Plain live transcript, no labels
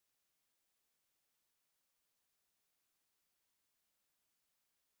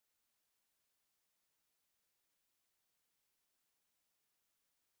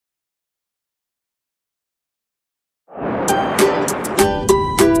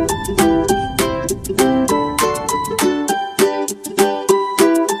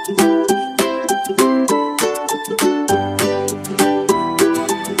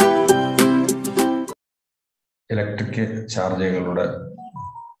ചാർജുകളുടെ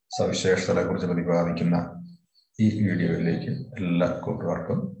സവിശേഷതകളെക്കുറിച്ച് പ്രതിപാദിക്കുന്ന ഈ വീഡിയോയിലേക്ക് എല്ലാ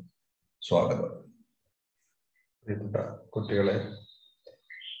കൂട്ടുകാർക്കും സ്വാഗതം. പ്രിയപ്പെട്ട കുട്ടികളെ,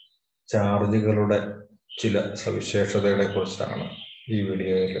 ചാർജുകളുടെ ചില സവിശേഷതകളെക്കുറിച്ചാണ് ഈ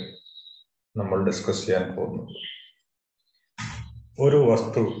വീഡിയോയിൽ നമ്മൾ ഡിസ്കസ് ചെയ്യാൻ പോകുന്നത്. ഒരു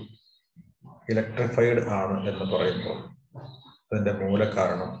വസ്തു ഇലക്ട്രിഫൈഡ് ആണ് എന്ന് പറയുമ്പോൾ അതിൻ്റെ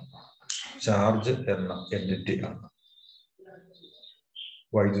മൂലകാരണം ചാർജ് എന്ന എൻറ്റിറ്റി ആണ്.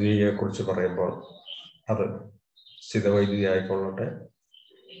 വൈദ്യുതിയെക്കുറിച്ച് പറയുമ്പോൾ അത് സ്ഥിതവൈദ്യുതി ആയിക്കൊള്ളട്ടെ,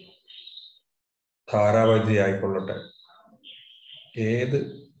 ധാരാവൈദ്യുതി ആയിക്കൊള്ളട്ടെ, ഏത്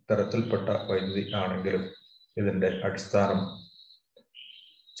തരത്തിൽപ്പെട്ട വൈദ്യുതി ആണെങ്കിലും ഇതിൻ്റെ അടിസ്ഥാനം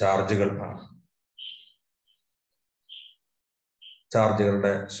ചാർജുകൾ ആണ്.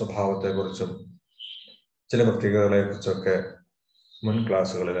 ചാർജുകളുടെ സ്വഭാവത്തെക്കുറിച്ചും ചില പ്രത്യേകതകളെക്കുറിച്ചൊക്കെ മുൻ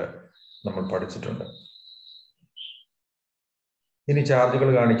ക്ലാസ്സുകളിൽ നമ്മൾ പഠിച്ചിട്ടുണ്ട്. ഇനി ചാർജുകൾ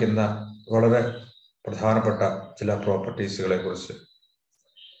കാണിക്കുന്ന വളരെ പ്രധാനപ്പെട്ട ചില പ്രോപ്പർട്ടീസുകളെ കുറിച്ച്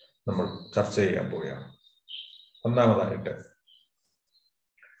നമ്മൾ ചർച്ച ചെയ്യാൻ പോവുകയാണ്. ഒന്നാമതായിട്ട്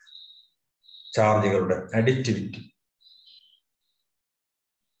ചാർജുകളുടെ അഡിറ്റിവിറ്റി.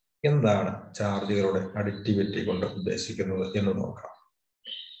 എന്താണ് ചാർജുകളുടെ അഡിറ്റിവിറ്റി കൊണ്ട് ഉദ്ദേശിക്കുന്നത് എന്ന് നോക്കാം.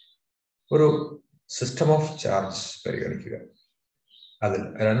 ഒരു സിസ്റ്റം ഓഫ് ചാർജ് പരിഗണിക്കുക. അതിൽ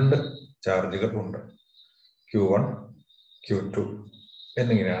രണ്ട് ചാർജുകൾ ഉണ്ട്, Q1, Q2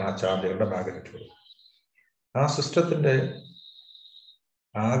 എന്നിങ്ങനെയാണ് ആ ചാർജുകളുടെ മാഗ്നിറ്റ്യൂഡ്. ആ സിസ്റ്റത്തിന്റെ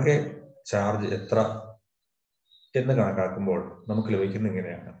ആകെ ചാർജ് എത്ര എന്ന് കണക്കാക്കുമ്പോൾ നമുക്ക് ലഭിക്കുന്ന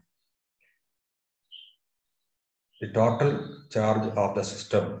ഇങ്ങനെയാണ്: the total charge of the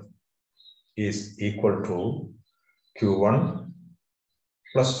system is equal to Q1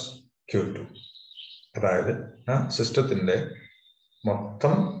 plus Q2. അതായത് ആ സിസ്റ്റത്തിന്റെ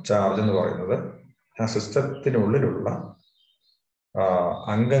മൊത്തം ചാർജ് എന്ന് പറയുന്നത് ആ സിസ്റ്റത്തിനുള്ളിലുള്ള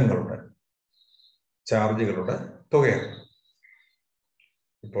അംഗങ്ങളുടെ ചാർജുകളുടെ തുകയാണ്.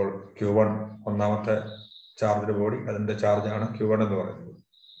 ഇപ്പോൾ Q1 ഒന്നാമത്തെ ചാർജിന്റെ ബോഡി, അതിന്റെ ചാർജാണ് Q1 എന്ന് പറയുന്നത്.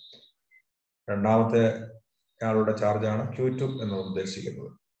 രണ്ടാമത്തെ ആളുടെ ചാർജാണ് Q2 എന്ന് ഉദ്ദേശിക്കുന്നത്.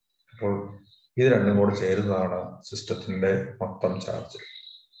 അപ്പോൾ ഇത് രണ്ടും കൂടെ ചേരുന്നതാണ് സിസ്റ്റത്തിന്റെ മൊത്തം ചാർജ്.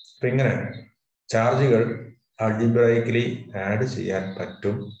 അപ്പൊ ഇങ്ങനെ ചാർജുകൾ അൾജിബ്രൈക്കലി ആഡ് ചെയ്യാൻ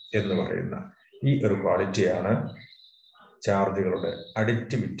പറ്റും എന്ന് പറയുന്ന ഈ ഒരു ക്വാളിറ്റിയാണ് ചാർജുകളുടെ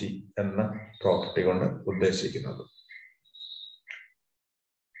അഡിറ്റിവിറ്റി എന്ന പ്രോപ്പർട്ടി കൊണ്ട് ഉദ്ദേശിക്കുന്നത്.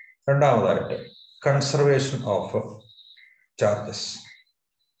 രണ്ടാമതായിട്ട് കൺസർവേഷൻ ഓഫ് ചാർജസ്.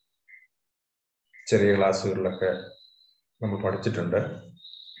 ചെറിയ ക്ലാസ്സുകളിലൊക്കെ നമ്മൾ പഠിച്ചിട്ടുണ്ട്,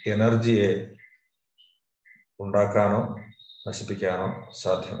 എനർജിയെ ഉണ്ടാക്കാനോ നശിപ്പിക്കാനോ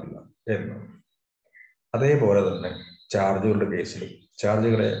സാധ്യമല്ല എന്ന്. അതേപോലെ തന്നെ ചാർജുകളുടെ കേസിൽ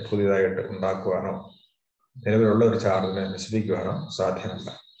ചാർജുകളെ പുതിയതായിട്ട് ഉണ്ടാക്കുവാനോ നിലവിലുള്ള ഒരു ചാർജിനെ നശിപ്പിക്കുവാനോ സാധ്യമല്ല.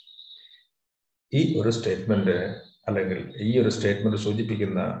 ഈ ഒരു സ്റ്റേറ്റ്മെന്റ് അല്ലെങ്കിൽ ഈ ഒരു സ്റ്റേറ്റ്മെന്റ്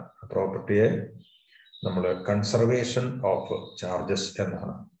സൂചിപ്പിക്കുന്ന പ്രോപ്പർട്ടിയെ നമ്മൾ കൺസർവേഷൻ ഓഫ് ചാർജസ്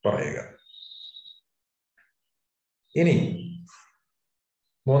എന്നാണ് പറയുക. ഇനി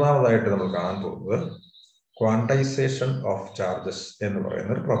മൂന്നാമതായിട്ട് നമ്മൾ കാണാൻ പോകുന്നത് ക്വാണ്ടൈസേഷൻ ഓഫ് ചാർജസ് എന്ന്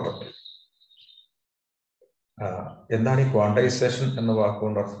പറയുന്ന ഒരു പ്രോപ്പർട്ടി. എന്താണ് ഈ ക്വാണ്ടൈസേഷൻ എന്ന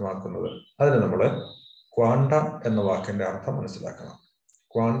വാക്കുകൊണ്ട് അർത്ഥമാക്കുന്നത്? അതിന് നമ്മൾ ക്വാണ്ട എന്ന വാക്കിന്റെ അർത്ഥം മനസ്സിലാക്കണം.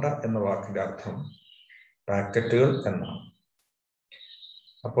 ക്വാണ്ട എന്ന വാക്കിന്റെ അർത്ഥം പാക്കറ്റുകൾ എന്നാണ്.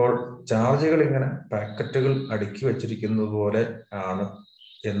 അപ്പോൾ ചാർജുകൾ ഇങ്ങനെ പാക്കറ്റുകൾ അടുക്കി വച്ചിരിക്കുന്നത് പോലെ ആണ്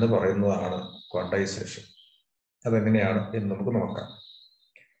എന്ന് പറയുന്നതാണ് ക്വാണ്ടൈസേഷൻ. അതെങ്ങനെയാണ് എന്ന് നമുക്ക് നോക്കാം.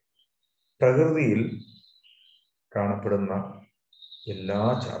 പ്രകൃതിയിൽ കാണപ്പെടുന്ന എല്ലാ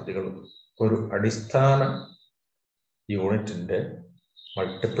ചാർജുകളും ഒരു അടിസ്ഥാന യൂണിറ്റിന്റെ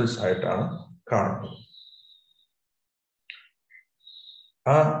മൾട്ടിപ്പിൾസ് ആയിട്ടാണ് കാണുന്നത്.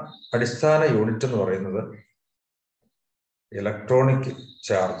 ആ അടിസ്ഥാന യൂണിറ്റ് എന്ന് പറയുന്നത് ഇലക്ട്രോണിക്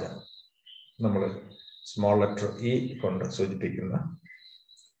ചാർജാണ്. നമ്മൾ സ്മോൾ ലെറ്റർ ഇ കൊണ്ട് സൂചിപ്പിക്കുന്ന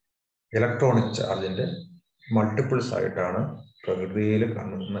ഇലക്ട്രോണിക് ചാർജിന്റെ മൾട്ടിപ്പിൾസ് ആയിട്ടാണ് പ്രകൃതിയിൽ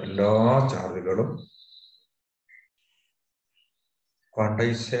കാണുന്ന എല്ലാ ചാർജുകളും.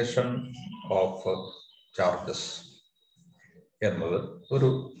 ക്വാണ്ടൈസേഷൻ ഓഫ് ചാർജസ് എന്നത് ഒരു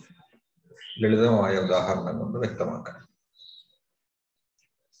ലളിതമായ ഉദാഹരണം കൊണ്ട് വ്യക്തമാക്കാം.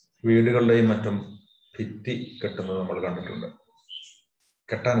 വീടുകളുടെയും മറ്റും ഭിത്തി കെട്ടുന്നത് നമ്മൾ കണ്ടിട്ടുണ്ട്.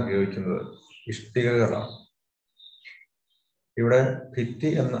 കെട്ടാൻ ഉപയോഗിക്കുന്നത് ഇഷ്ടികകളാണ്. ഇവിടെ ഭിത്തി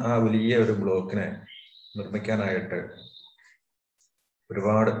എന്ന ആ വലിയ ഒരു ബ്ലോക്കിനെ നിർമ്മിക്കാനായിട്ട്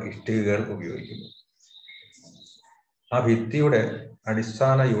ഒരുപാട് ഇഷ്ടികകൾ ഉപയോഗിക്കുന്നു. ആ ഭിത്തിയുടെ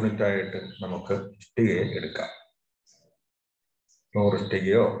അടിസ്ഥാന യൂണിറ്റ് ആയിട്ട് നമുക്ക് ഇഷ്ടികയെ എടുക്കാം. 100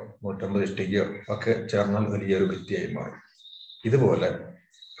 ഇഷ്ടികയോ 150 ഇഷ്ടികയോ ഒക്കെ ചേർന്നാൽ വലിയൊരു ഭിത്തിയായി മാറും. ഇതുപോലെ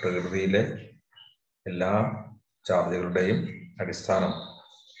പ്രകൃതിയിലെ എല്ലാ ചാർജുകളുടെയും അടിസ്ഥാനം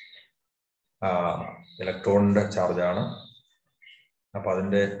ഇലക്ട്രോണിൻ്റെ ചാർജാണ്. അപ്പോൾ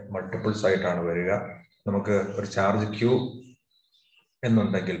അതിൻ്റെ മൾട്ടിപ്പിൾസ് ആയിട്ടാണ് വരിക. നമുക്ക് ഒരു ചാർജ് Q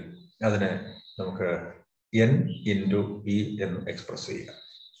എന്നുണ്ടെങ്കിൽ അതിനെ നമുക്ക് N × E എന്ന് എക്സ്പ്രസ് ചെയ്യുക.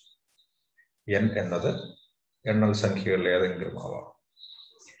 N എന്നത് എണ്ണൽ സംഖ്യകളിൽ ഏതെങ്കിലും ആവാം.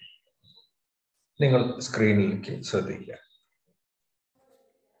 നിങ്ങൾ സ്ക്രീനിലേക്ക് ശ്രദ്ധിക്കുക.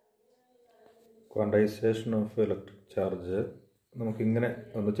 ക്വാണ്ടൈസേഷൻ ഓഫ് ഇലക്ട്രിക് ചാർജ് നമുക്കിങ്ങനെ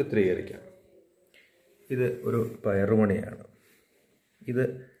ഒന്ന് ചിത്രീകരിക്കാം. ഇത് ഒരു പയറുമണിയാണ്. ഇത്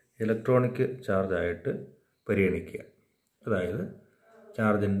ഇലക്ട്രോണിക് ചാർജായിട്ട് പരിഗണിക്കുക. അതായത്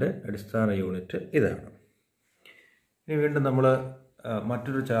ചാർജിൻ്റെ അടിസ്ഥാന യൂണിറ്റ് ഇതാണ്. ഇനി വീണ്ടും നമ്മൾ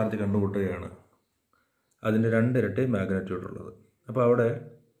മറ്റൊരു ചാർജ് കണ്ടുമുട്ടുകയാണ്. അതിൻ്റെ 2 ഇരട്ടി മാഗ്നിറ്റ്യൂഡ് ഉള്ളത്. അപ്പോൾ അവിടെ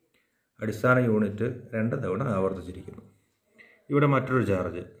അടിസ്ഥാന യൂണിറ്റ് 2 തവണ ആവർത്തിച്ചിരിക്കുന്നു. ഇവിടെ മറ്റൊരു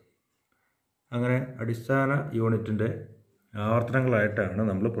ചാർജ്. അങ്ങനെ അടിസ്ഥാന യൂണിറ്റിൻ്റെ ആവർത്തനങ്ങളായിട്ടാണ്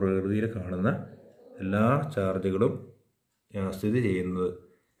നമ്മൾ പ്രകൃതിയിൽ കാണുന്ന എല്ലാ ചാർജുകളും സ്ഥിതി ചെയ്യുന്നത്.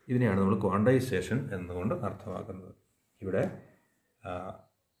 ഇതിനെയാണ് നമ്മൾ ക്വാണ്ടൈസേഷൻ എന്നുകൊണ്ട് അർത്ഥമാക്കുന്നത്. ഇവിടെ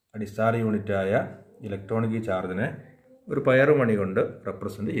അടിസ്ഥാന യൂണിറ്റായ ഇലക്ട്രോണിക് ചാർജിനെ ഒരു പയറുമണി കൊണ്ട്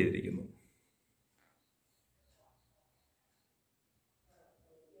റെപ്രസെൻ്റ് ചെയ്തിരിക്കുന്നു.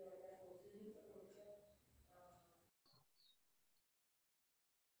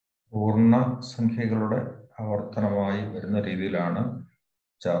 പൂർണ്ണ സംഖ്യകളുടെ ആവർത്തനമായി വരുന്ന രീതിയിലാണ്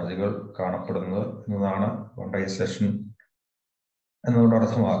ചാർജുകൾ കാണപ്പെടുന്നത് എന്നതാണ് ക്വാണ്ടൈസേഷൻ എന്നുകൊണ്ട്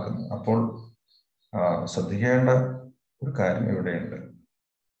അർത്ഥമാക്കുന്നത്. അപ്പോൾ ശ്രദ്ധിക്കേണ്ട ഒരു കാര്യം ഇവിടെയുണ്ട്.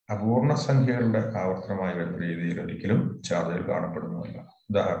 അപൂർണ സംഖ്യകളുടെ ആവർത്തനമായി വരുന്ന രീതിയിൽ ഒരിക്കലും ചാർജുകൾ കാണപ്പെടുന്നതല്ല.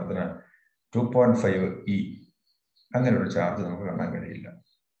 ഉദാഹരണത്തിന് 2.5 E അങ്ങനെ ഒരു ചാർജ് നമുക്ക് കാണാൻ കഴിയില്ല.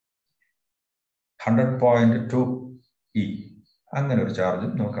 100.2 E അങ്ങനെ ഒരു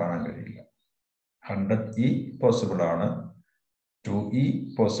ചാർജും നമുക്ക് കാണാൻ കഴിയില്ല. 100E പോസിബിൾ ആണ്, 2E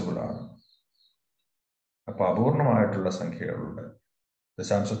പോസിബിൾ ആണ്. അപ്പൊ അപൂർണമായിട്ടുള്ള സംഖ്യകളുടെ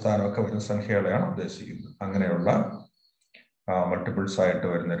ദശാംശസ്ഥാനമൊക്കെ വരുന്ന സംഖ്യകളെയാണ് ഉദ്ദേശിക്കുന്നത്. അങ്ങനെയുള്ള മൾട്ടിപ്പിൾസ് ആയിട്ട്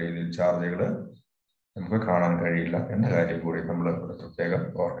വരുന്ന രീതിയിൽ ചാർജുകൾ നമുക്ക് കാണാൻ കഴിയില്ല എന്ന കാര്യം കൂടി നമ്മൾ ഇവിടെ പ്രത്യേകം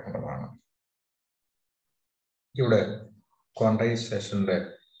ഓർക്കേണ്ടതാണ്. ഇവിടെ ക്വാണ്ടൈസേഷന്റെ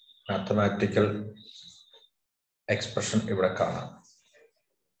മാത്തമാറ്റിക്കൽ എക്സ്പ്രഷൻ ഇവിടെ കാണാം.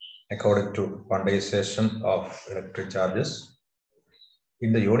 According to quantisation of electric charges in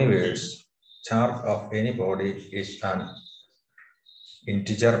the universe, charge of any body is an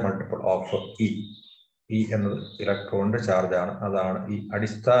integer multiple of E. E എന്നത് ഇലക്ട്രോണിന്റെ ചാർജാണ്. അതാണ് ഈ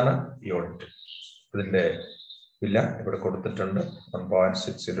അടിസ്ഥാന യൂണിറ്റ്. ഇതിന്റെ വില ഇവിടെ കൊടുത്തിട്ടുണ്ട്.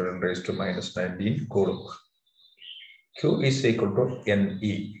 1.6 × 10⁻⁹ കൂളും. Q is equal to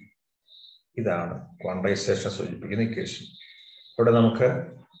NE. ഇതാണ് ക്വാണ്ടൈസേഷൻ സൂചിപ്പിക്കുന്ന ഇക്വേഷൻ. ഇവിടെ നമുക്ക്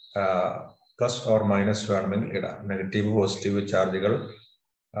പ്ലസ് ഓർ മൈനസ് വേണമെങ്കിൽ ഇടാം. നെഗറ്റീവ് പോസിറ്റീവ് ചാർജുകൾ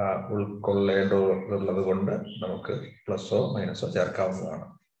ഉൾക്കൊള്ളേണ്ടതുള്ളത് കൊണ്ട് നമുക്ക് പ്ലസോ മൈനസോ ചേർക്കാവുന്നതാണ്.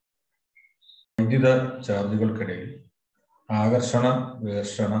 വൈദ്യുത ചാർജുകൾക്കിടയിൽ ആകർഷണ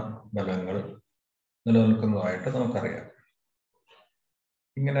വികർഷണ ബലങ്ങൾ നിലനിൽക്കുന്നതായിട്ട് നമുക്കറിയാം.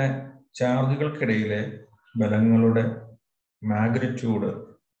 ഇങ്ങനെ ചാർജുകൾക്കിടയിലെ ബലങ്ങളുടെ മാഗ്നിറ്റ്യൂഡ്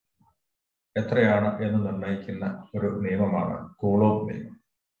എത്രയാണ് എന്ന് നിർണ്ണയിക്കുന്ന ഒരു നിയമമാണ് കൂളോം നിയമം.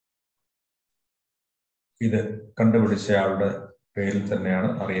 ഇത് കണ്ടുപിടിച്ചയാളുടെ പേരിൽ തന്നെയാണ്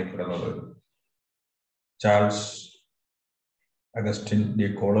അറിയപ്പെടുന്നത്. ചാൾസ് അഗസ്റ്റിൻ ഡി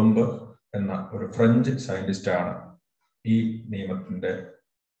കൊളംബ് എന്ന ഒരു ഫ്രഞ്ച് സയന്റിസ്റ്റാണ് ഈ നിയമത്തിന്റെ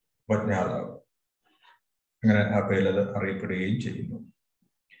ഉപജ്ഞാതാവ്. അങ്ങനെ ആ പേരിൽ അത് അറിയപ്പെടുകയും ചെയ്യുന്നു.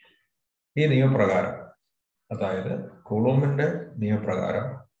 ഈ നിയമപ്രകാരം, അതായത് കൂളോമിന്റെ നിയമപ്രകാരം,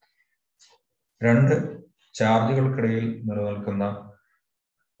 2 ചാർജുകൾക്കിടയിൽ നിലനിൽക്കുന്ന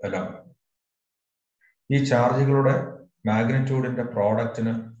ബലം ഈ ചാർജുകളുടെ മാഗ്നിറ്റ്യൂഡിന്റെ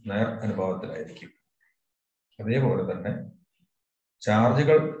പ്രോഡക്റ്റിന് നേർ അനുപാതത്തിലായിരിക്കും. അതേപോലെ തന്നെ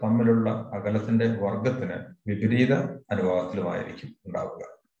ചാർജുകൾ തമ്മിലുള്ള അകലത്തിന്റെ വർഗത്തിന് വിപരീത അനുപാതത്തിലുമായിരിക്കും ഉണ്ടാവുക.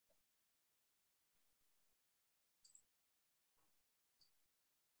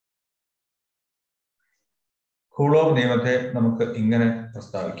 കൂളോം നിയമത്തെ നമുക്ക് ഇങ്ങനെ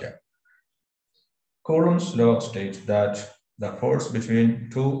പ്രസ്താവിക്കാം. Coulomb's law states that the force between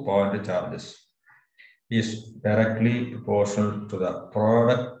 2 point charges is directly proportional to the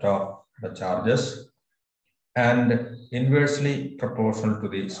product of the charges and inversely proportional to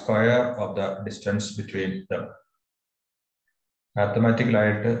the square of the distance between them.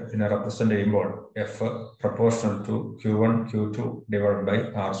 മാത്തമാറ്റിക്കലായിട്ട് ഇതിനെ റെപ്രസെന്റ് ചെയ്യുമ്പോൾ F proportional to Q1 Q2 divide by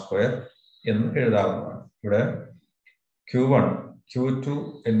R² എന്ന് എഴുതാവുന്നതാണ്. ഇവിടെ Q1 Q2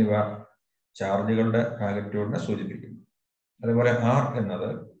 എന്നിവ ചാർജുകളുടെ മാഗ്നിറ്റ്യൂഡിനെ സൂചിപ്പിക്കുന്നു. അതുപോലെ r എന്നത്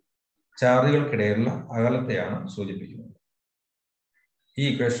ചാർജുകൾക്കിടയിലുള്ള അകലത്തെയാണ് സൂചിപ്പിക്കുന്നത്. ഈ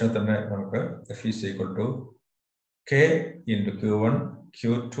ഇക്വേഷനിൽ തന്നെ നമുക്ക് F is equal to K into Q1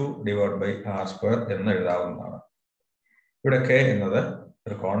 Q2 divided by R square എന്ന് എഴുതാവുന്നതാണ്. ഇവിടെ K എന്നത്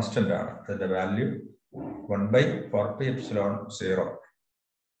ഒരു കോൺസ്റ്റന്റ് ആണ്. അതിന്റെ വാല്യൂ 1/4π∁0.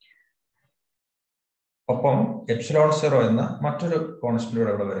 ഒപ്പം ε0 എന്ന മറ്റൊരു കോൺസ്റ്റന്റ്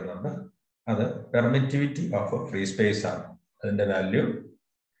ഇവിടെ വരുന്നുണ്ട്. അത് പെർമിറ്റിവിറ്റി ഓഫ് ഫ്രീ സ്പേസ് ആണ്. അതിന്റെ value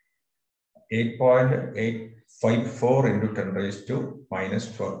 8.854 into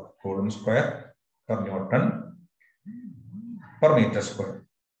 10⁻⁻⁴ കൂളും square per newton per metre square.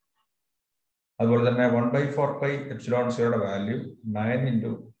 അതുപോലെ തന്നെ 1/4π∁0 value 9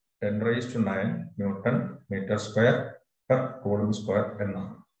 into 10⁻⁹ newton metre square per കൂളും square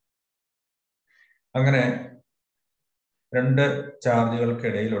എന്നാണ്. അങ്ങനെ രണ്ട്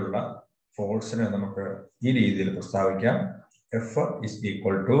ചാർജുകൾക്കിടയിലുള്ള ഫോഴ്സിനെ നമുക്ക് ഈ രീതിയിൽ പ്രസ്താവിക്കാം. F is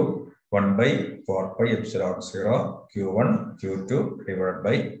equal to 1/4π∁0 Q1 Q2 divided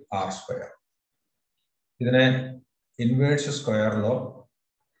by R square. ഇതിനെ inverse square law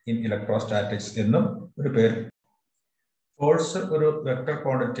in electrostatics എന്നും ഒരു പേര്. ഫോഴ്സ് ഒരു വെക്ടർ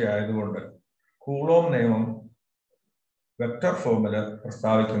ക്വാണ്ടിറ്റി ആയതുകൊണ്ട് കൂളോം നിയമം വെക്ടർ ഫോമിൽ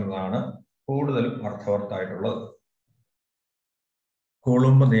പ്രസ്താവിക്കുന്നതാണ് കൂടുതലും അർത്ഥവത്തായിട്ടുള്ളത്.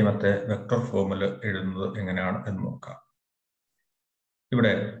 കൂളോംബ് നിയമത്തെ വെക്ടർ ഫോമിൽ എഴുതുന്നത് എങ്ങനെയാണ് എന്ന് നോക്കാം.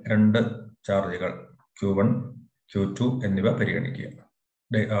 ഇവിടെ രണ്ട് ചാർജുകൾ Q1 Q2 എന്നിവ പരിഗണിക്കുക.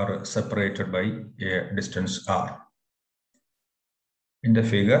 They are separated by a distance r. In the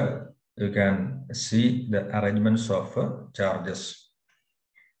figure, you can see the arrangements of charges.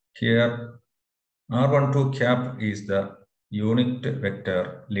 Here, r12 cap is the unit vector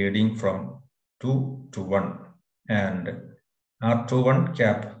leading from 2 to 1, and r21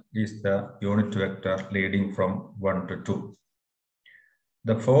 cap is the unit vector leading from 1 to 2.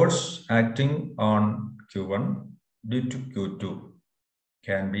 The force acting on Q1 due to Q2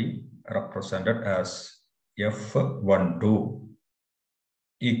 can be represented as F12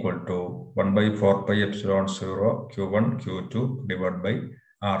 equal to 1/4π∁0 Q1 Q2 divided by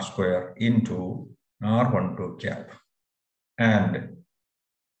R square into R12 cap. And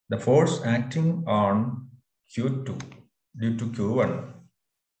the force acting on Q2 due to Q1,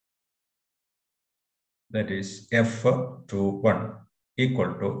 that is F21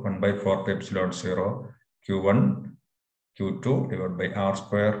 equal to 1/4π∁0 Q1 Q2 divided by R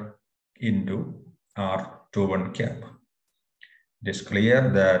square into R21 cap. It is clear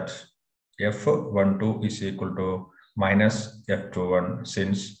that F12 is equal to minus F21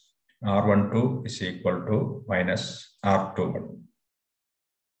 since R12 is equal to minus R21.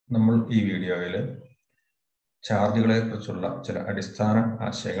 നമ്മൾ ഈ വീഡിയോയിൽ ചാർജുകളെ കുറിച്ചുള്ള ചില അടിസ്ഥാന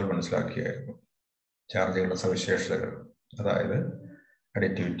ആശയങ്ങൾ മനസ്സിലാക്കിയായിരുന്നു. ചാർജുകളുടെ സവിശേഷതകൾ, അതായത്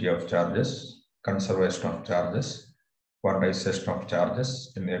additivity of charges, conservation of charges, quantisation of charges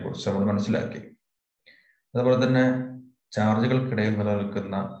എന്നിവയെക്കുറിച്ച് നമ്മൾ മനസ്സിലാക്കി. അതുപോലെ തന്നെ ചാർജുകൾക്കിടയിൽ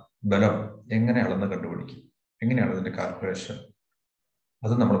നിലനിൽക്കുന്ന ബലം എങ്ങനെ അളന്ന് കണ്ടുപിടിക്കും, എങ്ങനെയാണ് ഇതിന്റെ കാൽക്കുലേഷൻ,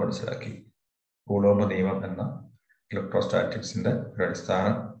 അത് നമ്മൾ മനസ്സിലാക്കി. കൂളോംബ് നിയമം എന്ന ഇലക്ട്രോസ്റ്റാറ്റിക്സിന്റെ ഒരു അടിസ്ഥാന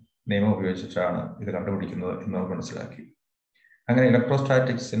നിയമം ഉപയോഗിച്ചിട്ടാണ് ഇത് കണ്ടുപിടിക്കുന്നത് എന്ന് നമ്മൾ മനസ്സിലാക്കി. അങ്ങനെ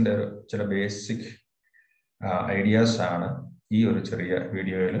ഇലക്ട്രോസ്റ്റാറ്റിക്സിന്റെ ചില ബേസിക് ഐഡിയാസ് ആണ് ഈ ഒരു ചെറിയ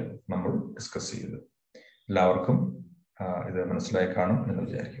വീഡിയോയിൽ നമ്മൾ ഡിസ്കസ് ചെയ്തത്. എല്ലാവർക്കും ഇത് മനസ്സിലായി കാണും എന്ന്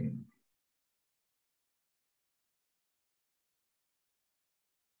വിചാരിക്കുന്നു.